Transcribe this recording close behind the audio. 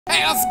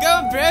Hey, how's it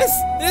going, Bruce?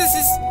 This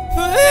is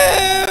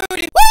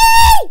food. Woo!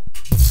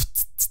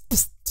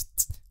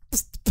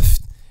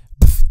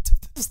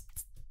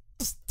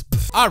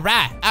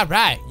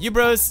 Alright. You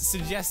bros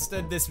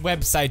suggested this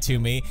website to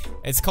me.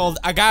 It's called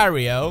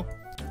Agario.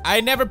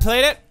 I never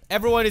played it.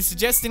 Everyone is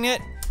suggesting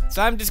it.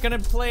 So I'm just gonna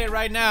play it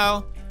right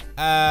now.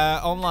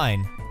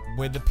 Online.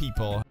 With the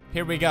people.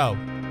 Here we go.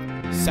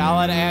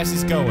 Solid ass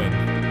is going.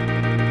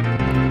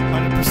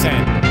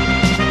 100%.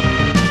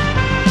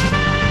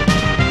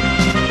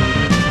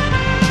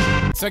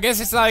 So I guess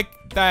it's like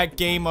that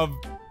game of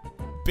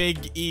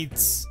big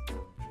eats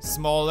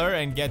smaller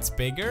and gets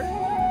bigger.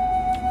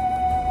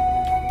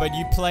 But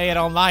you play it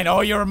online.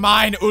 Oh, you're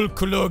mine,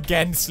 Ulkulu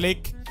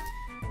Genslik.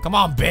 Come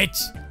on, bitch.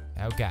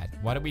 Oh god,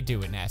 what are we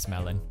doing, Ass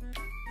Melon?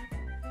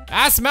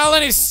 Ass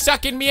Melon is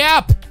sucking me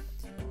up.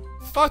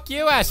 Fuck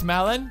you, Ass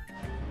Melon.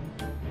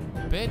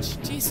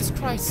 Bitch, Jesus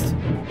Christ.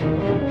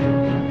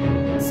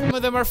 Some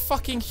of them are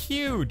fucking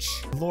huge.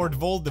 Lord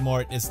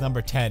Voldemort is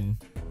number 10.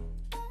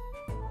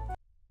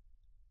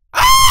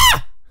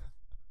 Ah!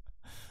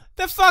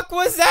 The fuck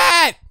was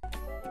that?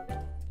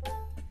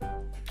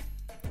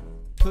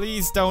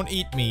 Please don't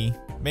eat me.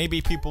 Maybe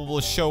people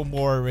will show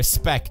more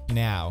respect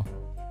now.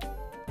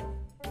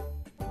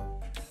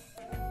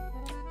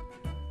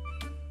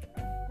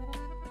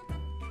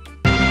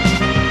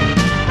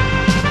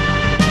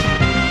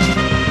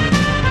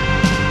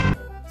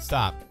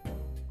 Stop.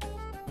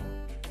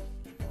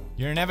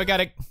 You're never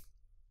gonna...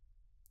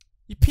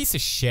 You piece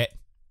of shit.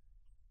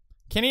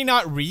 Can he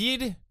not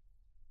read?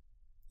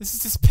 This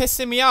is just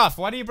pissing me off.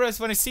 Why do you bros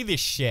want to see this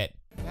shit?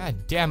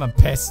 God damn, I'm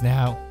pissed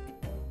now.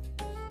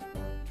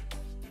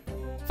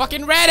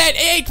 Fucking Reddit,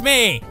 eat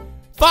me!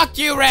 Fuck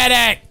you,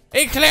 Reddit!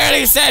 It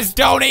clearly says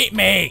don't eat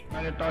me!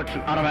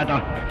 Fucking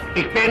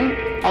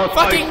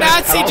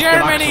Nazi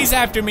Germany's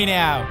after me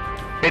now!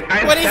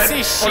 What is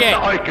this shit?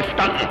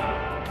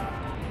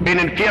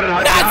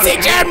 Nazi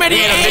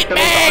Germany, eat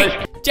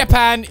me!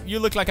 Japan, you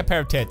look like a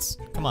pair of tits.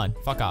 Come on,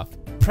 fuck off.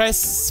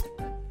 Press...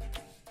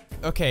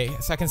 Okay,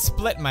 so I can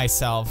split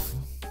myself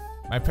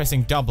by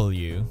pressing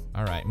W.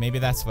 Alright, maybe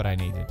that's what I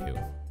need to do.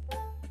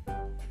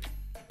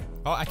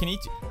 Oh, I can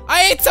eat you.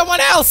 I ate someone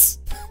else!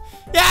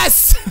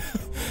 Yes!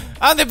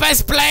 I'm the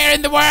best player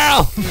in the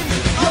world!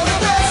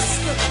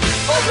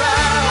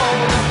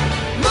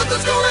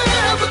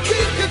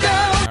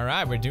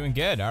 Alright, we're doing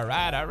good.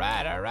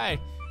 Alright.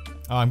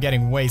 Oh, I'm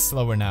getting way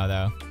slower now,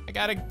 though. I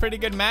got a pretty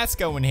good mask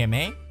going here,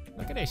 man.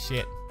 Look at this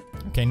shit.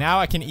 Okay, now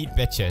I can eat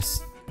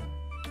bitches.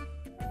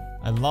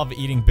 I love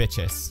eating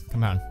bitches.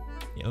 Come on.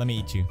 Yeah, let me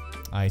eat you.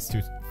 Oh, it's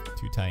too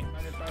tight.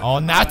 Oh,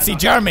 Nazi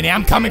Germany,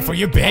 I'm coming for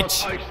you,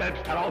 bitch!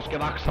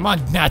 Come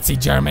on, Nazi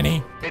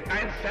Germany!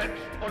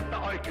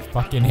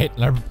 Fucking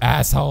Hitler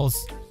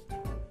assholes.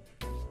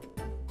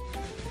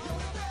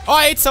 Oh,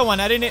 I ate someone,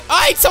 I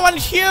ate someone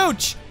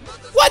huge!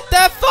 What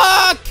the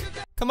fuck?!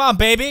 Come on,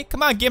 baby.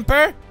 Come on,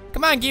 Gimper.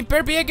 Come on,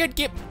 Gimper, be a good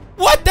Gimp.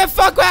 What the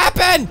fuck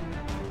happened?!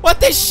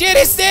 What the shit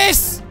is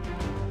this?!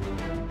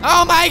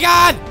 Oh my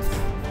god!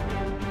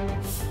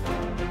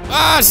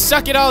 Ah,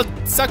 suck it all.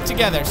 Suck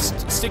together.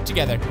 Stick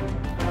together.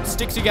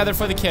 Stick together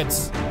for the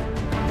kids.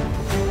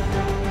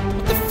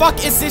 What the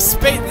fuck is this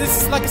space?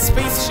 This is like a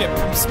spaceship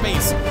from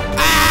space.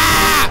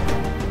 Ah!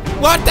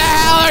 What the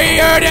hell are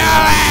you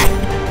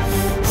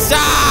doing?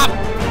 Stop!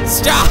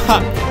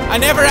 Stop! I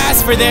never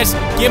asked for this.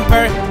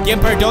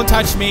 Gimper, don't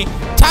touch me.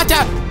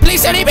 Tata,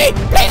 please don't eat me!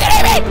 Please don't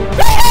eat me!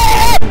 Please don't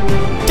eat me!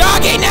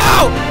 Doggy,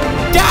 no!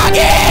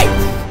 Doggy!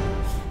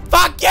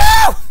 Fuck you!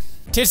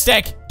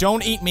 Tistek,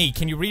 don't eat me.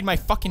 Can you read my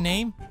fucking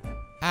name?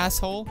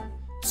 Asshole.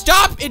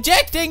 Stop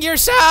ejecting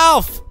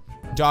yourself!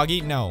 Doggy,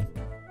 no.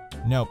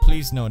 No,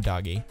 please no,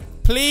 doggy.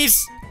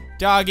 Please,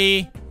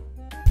 doggy.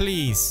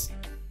 Please.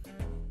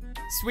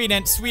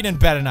 Sweden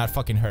better not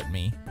fucking hurt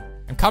me.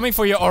 I'm coming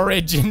for your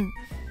origin.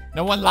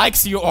 No one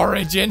likes you,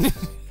 origin.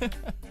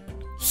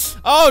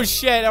 Oh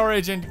shit,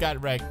 origin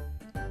got wrecked.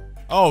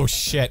 Oh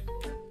shit.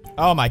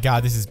 Oh my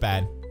god, this is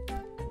bad.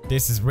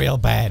 This is real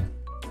bad.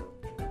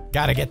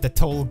 Gotta get the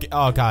toll.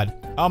 Oh god.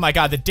 Oh my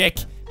god, the dick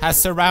has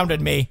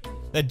surrounded me.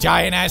 The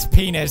giant ass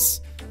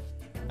penis.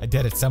 I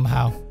did it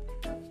somehow.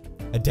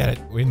 I did it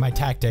with my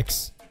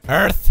tactics.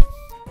 Earth,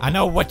 I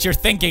know what you're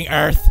thinking,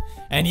 Earth.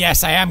 And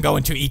yes, I am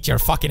going to eat your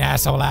fucking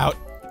asshole out.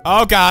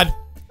 Oh god.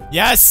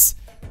 Yes.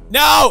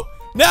 No.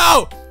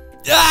 No.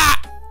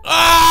 Ah.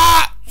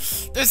 Ah.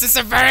 This is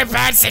a very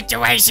bad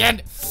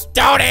situation.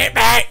 Don't eat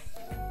me.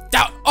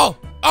 Don't. Oh.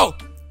 Oh.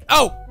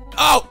 Oh.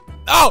 Oh.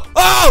 Oh.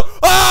 Oh.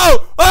 Oh.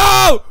 Oh.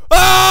 Oh.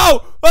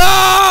 Oh.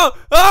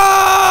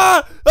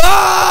 Oh.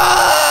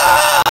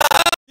 Oh.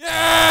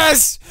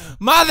 Yes.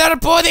 Mother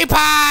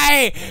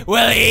PewDiePie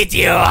will eat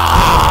you.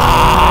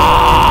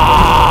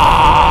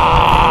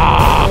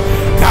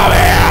 Come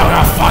here, I'm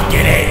gonna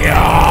fucking eat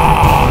you.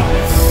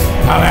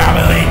 Come here, I'm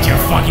gonna eat your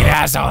fucking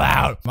asshole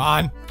out. Come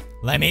on,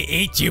 let me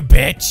eat you,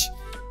 bitch.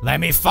 Let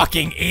me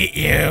fucking eat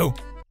you.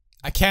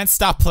 I can't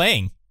stop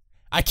playing.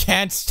 I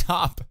can't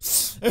stop.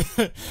 This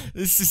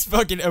is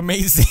fucking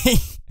amazing.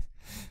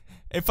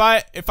 If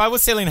I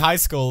was still in high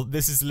school,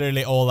 this is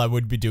literally all I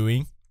would be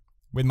doing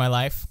with my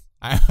life.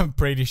 I'm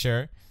pretty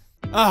sure.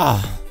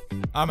 Oh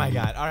my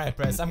god. Alright,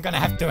 Press. I'm gonna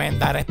have to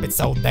end that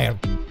episode there.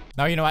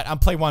 Now, you know what? I'll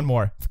play one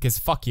more. Because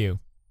fuck you.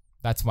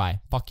 That's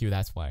why. Fuck you,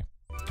 that's why.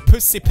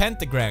 Pussy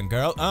pentagram,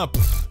 girl.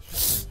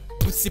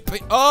 Pussy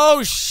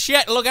oh,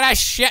 shit. Look at that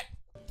shit.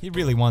 He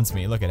really wants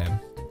me. Look at him.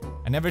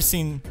 I never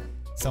seen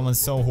someone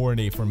so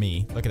horny for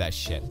me. Look at that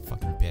shit.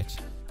 Fucking bitch.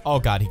 Oh,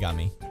 God. He got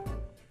me.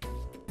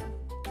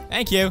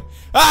 Thank you.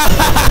 Who's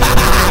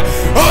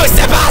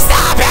the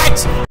bastard,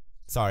 bitch?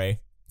 Sorry.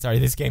 Sorry,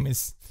 this game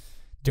is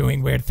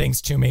doing weird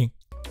things to me.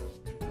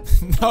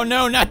 No,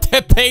 no, not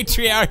the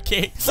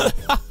patriarchy.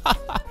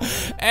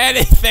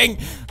 Anything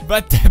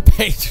but the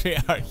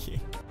patriarchy.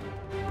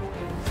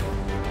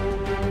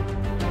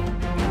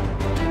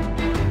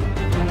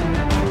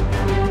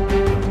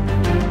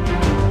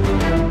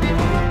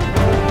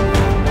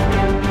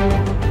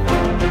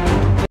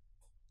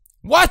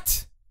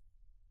 What?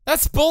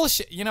 That's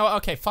bullshit. You know what?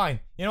 Okay, fine.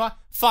 You know what?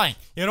 Fine.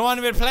 You don't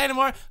want me to play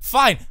anymore?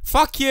 Fine.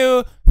 Fuck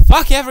you.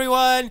 Fuck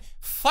everyone.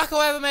 Fuck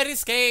whoever made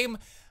this game.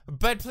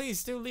 But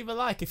please do leave a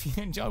like if you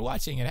enjoy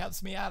watching. It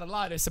helps me out a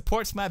lot. It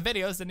supports my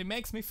videos and it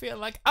makes me feel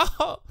like,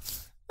 oh,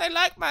 they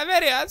like my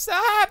video. I'm so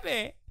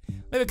happy.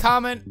 Leave a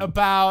comment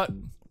about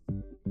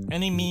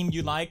any meme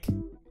you like,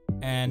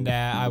 and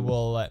I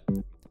will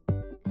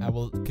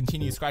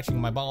continue scratching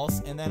my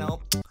balls, and then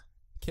I'll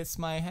kiss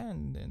my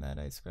hand and that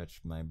I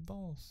scratched my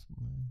balls.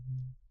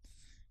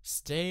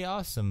 Stay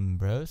awesome,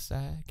 bros,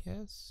 I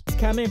guess. It's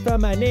coming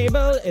from my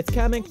navel, it's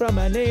coming from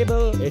my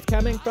navel, it's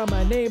coming from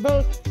my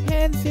navel,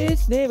 hence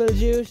it's navel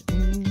juice.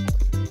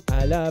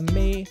 I love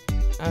me,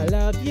 I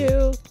love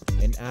you,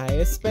 and I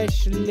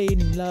especially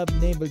love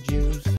navel juice.